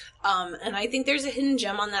like? And I think there's a hidden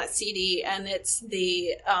gem on that CD, and it's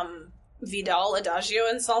the Vidal Adagio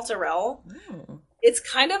and Saltarell. It's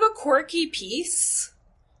kind of a quirky piece,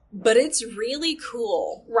 but it's really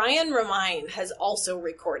cool. Ryan Romine has also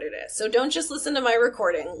recorded it. So don't just listen to my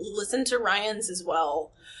recording. Listen to Ryan's as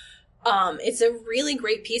well. It's a really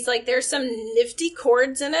great piece. Like, there's some nifty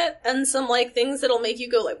chords in it and some, like, things that'll make you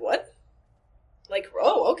go, like, what? Like,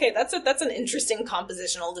 oh, okay, that's an interesting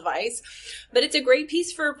compositional device. But it's a great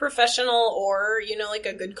piece for a professional or, you know, like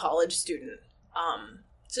a good college student.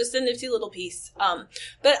 It's just a nifty little piece.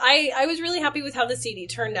 But I was really happy with how the CD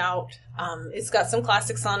turned out. It's got some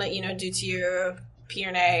classics on it, you know, Duthier,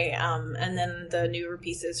 Pierney, and then the newer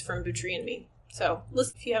pieces from Boutry and me. So,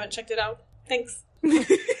 listen if you haven't checked it out. Thanks.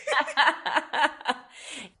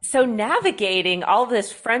 So navigating all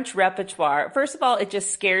this French repertoire, first of all, it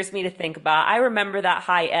just scares me to think about. I remember that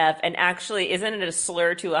high F, and actually, isn't it a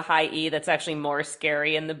slur to a high E that's actually more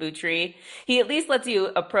scary in the Boutry? He at least lets you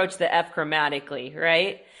approach the F chromatically,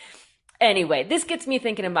 right? Anyway, this gets me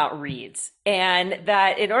thinking about reeds, and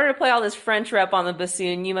that in order to play all this French rep on the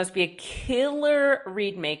bassoon, you must be a killer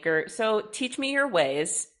reed maker. So teach me your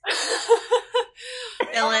ways.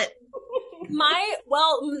 Fill it.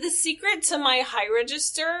 The secret to my high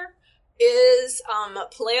register is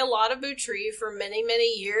play a lot of Boutry for many,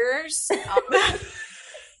 many years.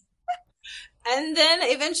 And then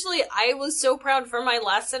eventually I was so proud for my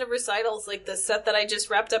last set of recitals, like the set that I just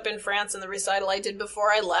wrapped up in France and the recital I did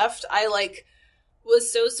before I left. I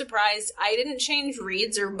was so surprised. I didn't change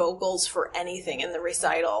reeds or vocals for anything in the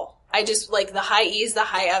recital. I just like the high E's, the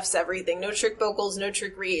high F's, everything. No trick vocals, no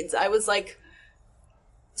trick reeds. I was like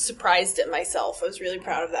surprised at myself. I was really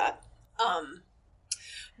proud of that.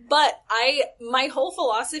 But my whole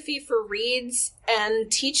philosophy for reeds and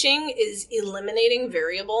teaching is eliminating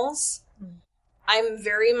variables. I'm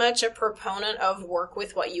very much a proponent of work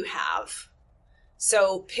with what you have.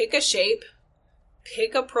 So pick a shape,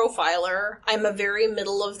 pick a profiler. I'm a very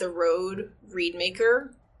middle of the road reed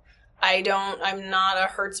maker. I'm not a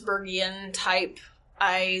Hertzbergian type.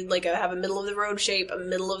 I have a middle of the road shape, a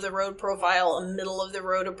middle of the road profile, a middle of the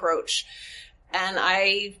road approach. And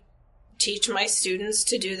I teach my students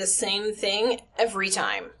to do the same thing every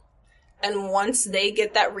time. And once they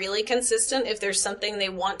get that really consistent, if there's something they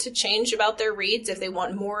want to change about their reeds, if they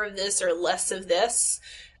want more of this or less of this,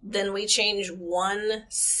 then we change one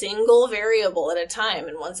single variable at a time.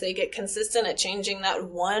 And once they get consistent at changing that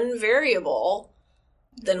one variable,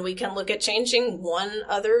 then we can look at changing one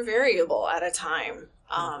other variable at a time.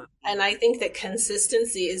 And I think that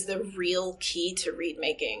consistency is the real key to reed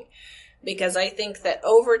making. because I think that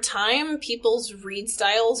over time, people's read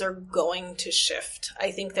styles are going to shift.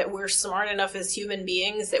 I think that we're smart enough as human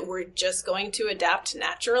beings that we're just going to adapt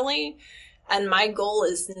naturally. And my goal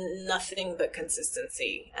is nothing but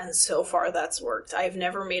consistency. And so far that's worked. I've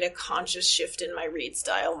never made a conscious shift in my read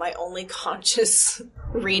style. My only conscious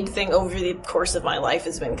read thing over the course of my life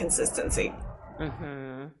has been consistency.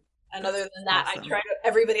 Mm-hmm. And other than that, Awesome. I try to,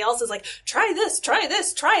 everybody else is like, try this,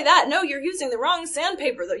 try that. No, you're using the wrong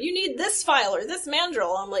sandpaper though. You need this file or this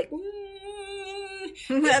mandrel. I'm like,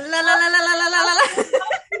 La, la, la, la, la, la, la, la.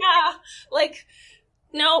 yeah, like,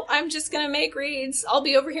 no, I'm just going to make reads. I'll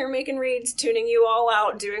be over here making reads, tuning you all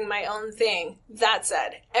out, doing my own thing. That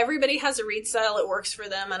said, everybody has a read style that works for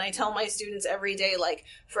them. And I tell my students every day, like,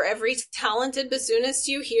 for every talented bassoonist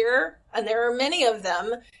you hear, and there are many of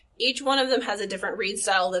them, each one of them has a different read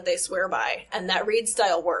style that they swear by. And that read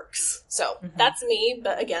style works. So that's me.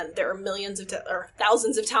 But again, there are millions of or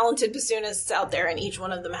thousands of talented bassoonists out there, and each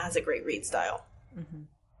one of them has a great read style.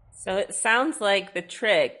 So it sounds like the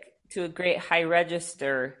trick to a great high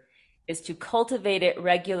register is to cultivate it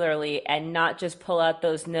regularly and not just pull out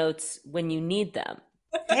those notes when you need them,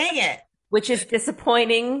 Dang it. which is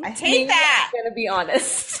disappointing. I hate that. I'm going to be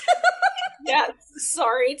honest. Yeah,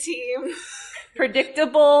 sorry, team.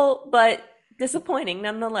 Predictable, but disappointing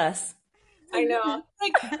nonetheless. I know.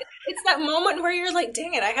 Like, it's that moment where you're like,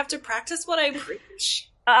 dang it, I have to practice what I preach.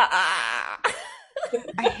 Ah.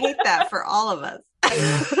 I hate that for all of us.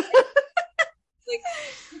 Like,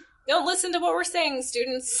 don't listen to what we're saying,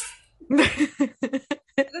 students.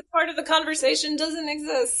 This part of the conversation doesn't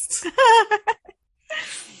exist.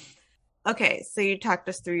 Okay, so you talked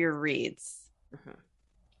us through your reads,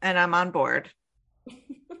 and I'm on board.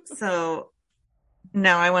 So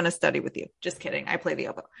now I want to study with you. Just kidding. I play the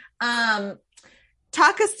oboe.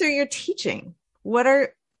 Talk us through your teaching.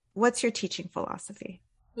 What's your teaching philosophy?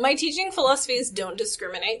 My teaching philosophy is don't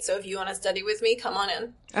discriminate. So if you want to study with me, come on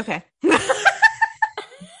in. Okay.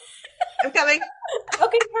 I'm coming.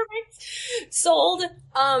 Okay, perfect. Sold.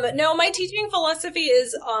 No, my teaching philosophy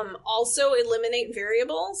is also eliminate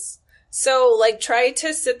variables. So, like, try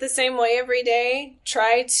to sit the same way every day.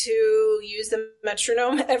 Try to use the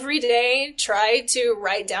metronome every day. Try to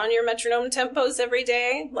write down your metronome tempos every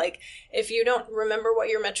day. Like, if you don't remember what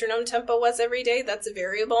your metronome tempo was every day, that's a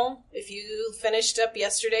variable. If you finished up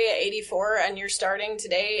yesterday at 84 and you're starting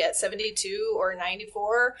today at 72 or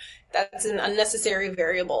 94, that's an unnecessary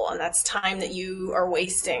variable, and that's time that you are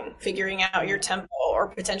wasting figuring out your tempo or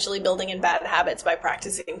potentially building in bad habits by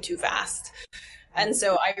practicing too fast. And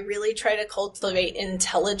so I really try to cultivate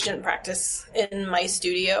intelligent practice in my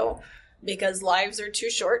studio because lives are too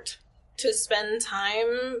short to spend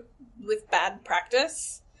time with bad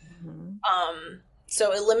practice.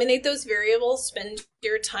 So eliminate those variables, spend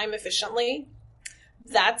your time efficiently.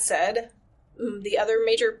 That said, the other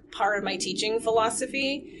major part of my teaching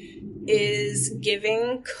philosophy is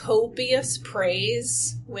giving copious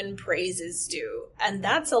praise when praise is due. And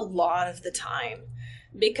that's a lot of the time.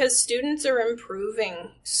 Because students are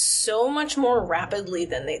improving so much more rapidly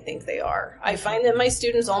than they think they are. I find that my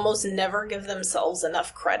students almost never give themselves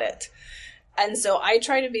enough credit. And so I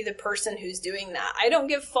try to be the person who's doing that. I don't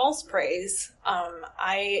give false praise.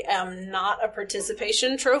 I am not a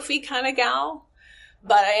participation trophy kind of gal,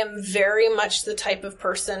 but I am very much the type of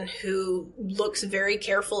person who looks very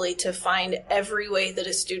carefully to find every way that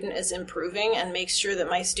a student is improving and makes sure that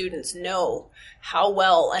my students know how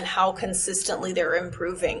well and how consistently they're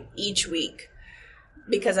improving each week.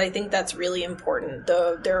 Because I think that's really important.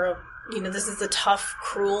 This is a tough,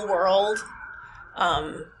 cruel world.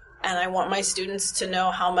 And I want my students to know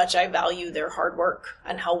how much I value their hard work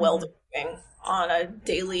and how well they're doing on a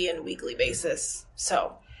daily and weekly basis.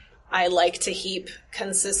 So I like to heap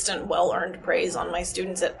consistent, well-earned praise on my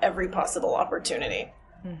students at every possible opportunity.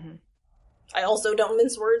 I also don't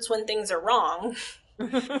mince words when things are wrong. I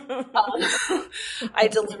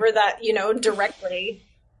deliver that, directly,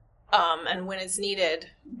 and when it's needed.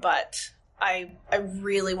 But I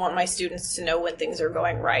really want my students to know when things are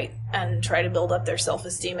going right and try to build up their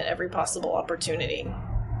self-esteem at every possible opportunity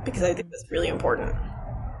because I think that's really important.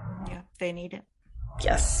 Yeah, they need it.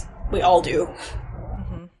 Yes, we all do.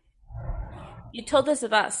 You told us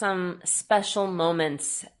about some special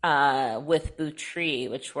moments with Boutry,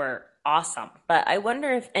 which were awesome. But I wonder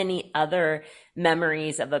if any other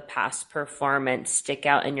memories of a past performance stick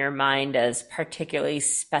out in your mind as particularly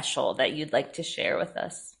special that you'd like to share with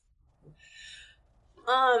us.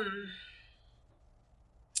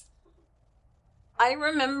 I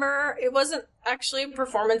remember it wasn't actually a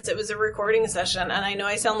performance, it was a recording session, and I know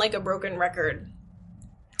I sound like a broken record.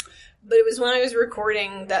 But it was when I was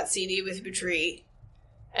recording that CD with Boutry,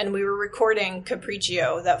 and we were recording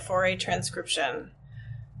Capriccio, that 4A transcription.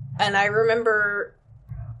 And I remember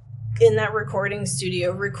in that recording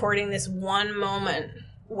studio recording this one moment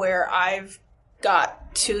where I've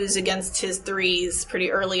got 2s against his 3s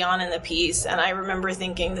pretty early on in the piece, and I remember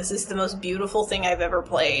thinking, this is the most beautiful thing I've ever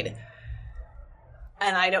played.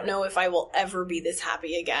 And I don't know if I will ever be this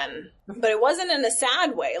happy again. But it wasn't in a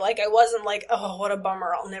sad way. Like, I wasn't like, oh, what a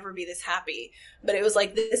bummer, I'll never be this happy. But it was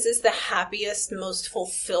like, this is the happiest, most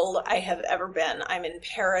fulfilled I have ever been. I'm in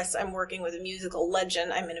Paris, I'm working with a musical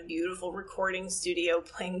legend, I'm in a beautiful recording studio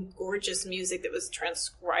playing gorgeous music that was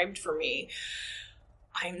transcribed for me.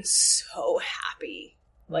 I'm so happy.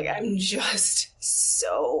 Like, I'm just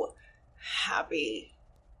so happy.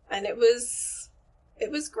 And it was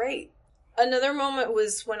great. Another moment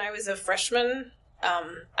was when I was a freshman.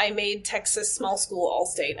 I made Texas Small School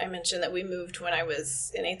All-State. I mentioned that we moved when I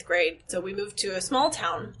was in 8th grade. So we moved to a small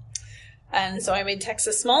town. And so I made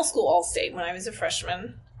Texas Small School All-State when I was a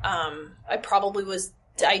freshman.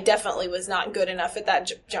 I definitely was not good enough at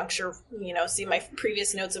that juncture, see my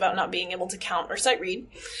previous notes about not being able to count or sight read,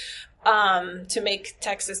 to make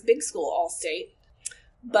Texas Big School All-State.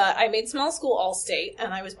 But I made Small School All-State,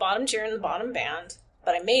 and I was bottom chair in the bottom band,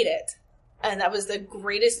 but I made it. And that was the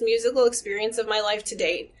greatest musical experience of my life to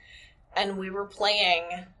date. And we were playing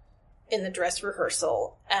in the dress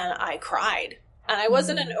rehearsal, and I cried. And I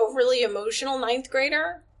wasn't an overly emotional 9th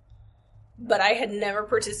grader, but I had never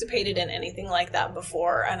participated in anything like that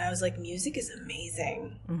before. And I was like, music is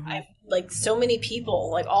amazing. I've like so many people,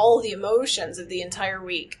 like all the emotions of the entire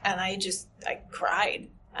week. And I cried.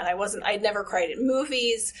 And I'd never cried at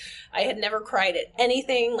movies. I had never cried at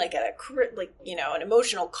anything, like at an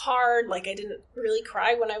emotional card. Like, I didn't really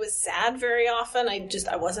cry when I was sad very often. I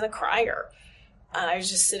wasn't a crier. And I was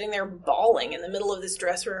just sitting there bawling in the middle of this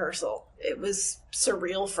dress rehearsal. It was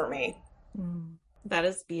surreal for me. That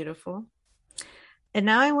is beautiful. And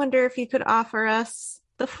now I wonder if you could offer us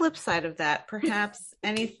the flip side of that. Perhaps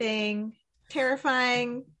anything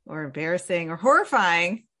terrifying or embarrassing or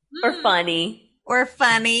horrifying. Or funny. Or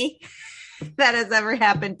funny that has ever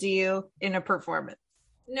happened to you in a performance.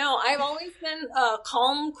 No, I've always been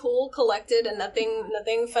calm, cool, collected, and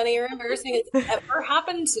nothing funny or embarrassing has ever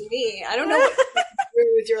happened to me. I don't know what you're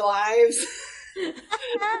doing with your lives.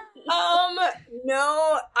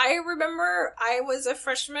 No, I remember I was a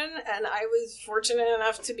freshman and I was fortunate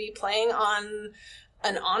enough to be playing on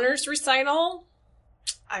an honors recital.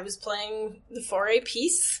 I was playing the 4A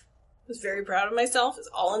piece. I was very proud of myself. It was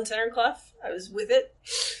all in tenor clef. I was with it.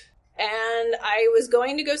 And I was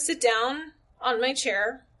going to go sit down on my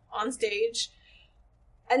chair on stage.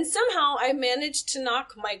 And somehow I managed to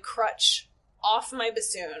knock my crutch off my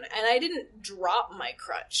bassoon. And I didn't drop my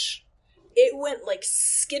crutch. It went like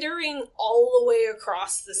skittering all the way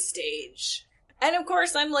across the stage. And of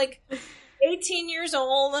course I'm like 18 years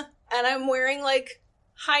old and I'm wearing like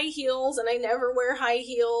high heels, and I never wear high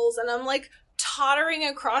heels. And I'm like tottering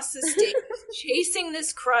across the stage, chasing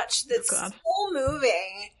this crutch that's still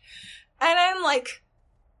moving. And I'm like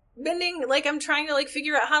bending, like I'm trying to like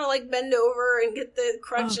figure out how to like bend over and get the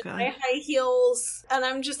crutch in my high heels. And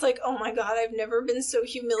I'm just like, oh my God, I've never been so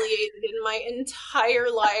humiliated in my entire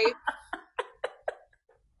life.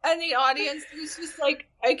 And the audience was just like,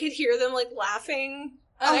 I could hear them like laughing.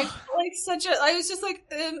 And I felt like I was just like,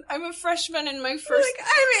 I'm a freshman in my first. Like,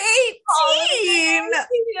 I'm 18.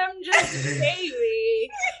 I'm just a baby.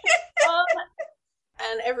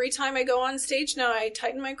 And every time I go on stage now, I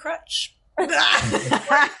tighten my crutch.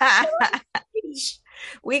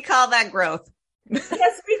 We call that growth.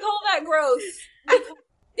 Yes, we call that growth.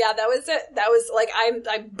 Yeah, that was it. That was like,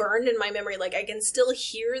 I burned in my memory. Like, I can still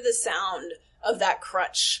hear the sound of that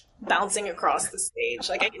crutch bouncing across the stage.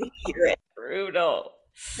 Like, I can hear it. Brutal.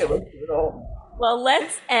 It was brutal. Well,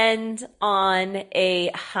 let's end on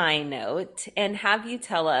a high note and have you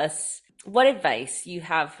tell us what advice you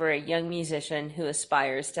have for a young musician who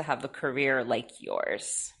aspires to have a career like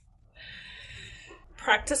yours.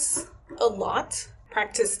 Practice a lot.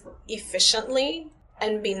 Practice efficiently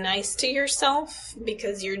and be nice to yourself,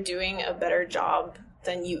 because you're doing a better job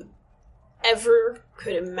than you ever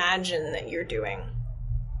could imagine that you're doing.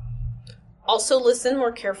 Also, listen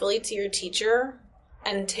more carefully to your teacher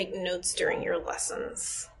and take notes during your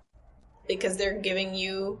lessons, because they're giving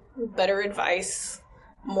you better advice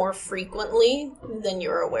more frequently than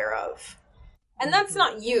you're aware of. And that's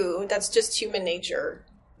not you, that's just human nature.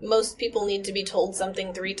 Most people need to be told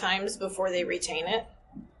something 3 times before they retain it.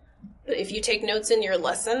 But if you take notes in your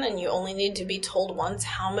lesson and you only need to be told once,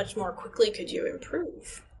 how much more quickly could you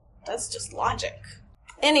improve? That's just logic.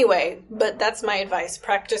 Anyway, but that's my advice.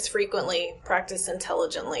 Practice frequently, practice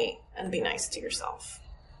intelligently, and be nice to yourself.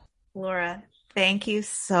 Laura, thank you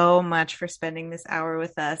so much for spending this hour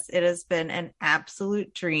with us. It has been an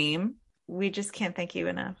absolute dream. We just can't thank you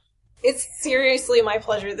enough. It's seriously my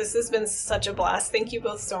pleasure. This has been such a blast. Thank you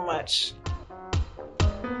both so much.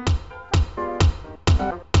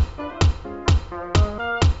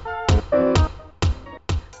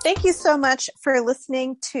 Thank you so much for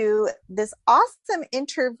listening to this awesome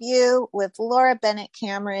interview with Laura Bennett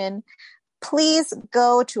Cameron. Please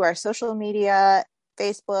go to our social media,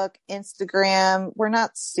 Facebook, Instagram. We're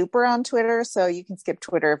not super on Twitter, so you can skip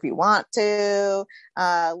Twitter if you want to.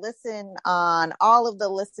 Listen on all of the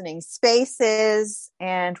listening spaces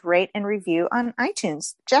and rate and review on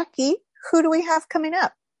iTunes. Jackie, who do we have coming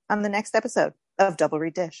up on the next episode of Double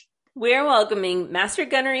Read Dish? We're welcoming Master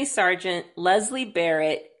Gunnery Sergeant Leslie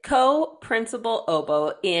Barrett, co-principal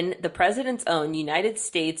oboe in the President's Own United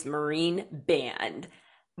States Marine Band.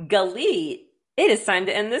 Galit, it is time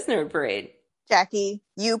to end this nerd parade. Jackie,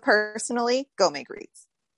 you personally, go make reads.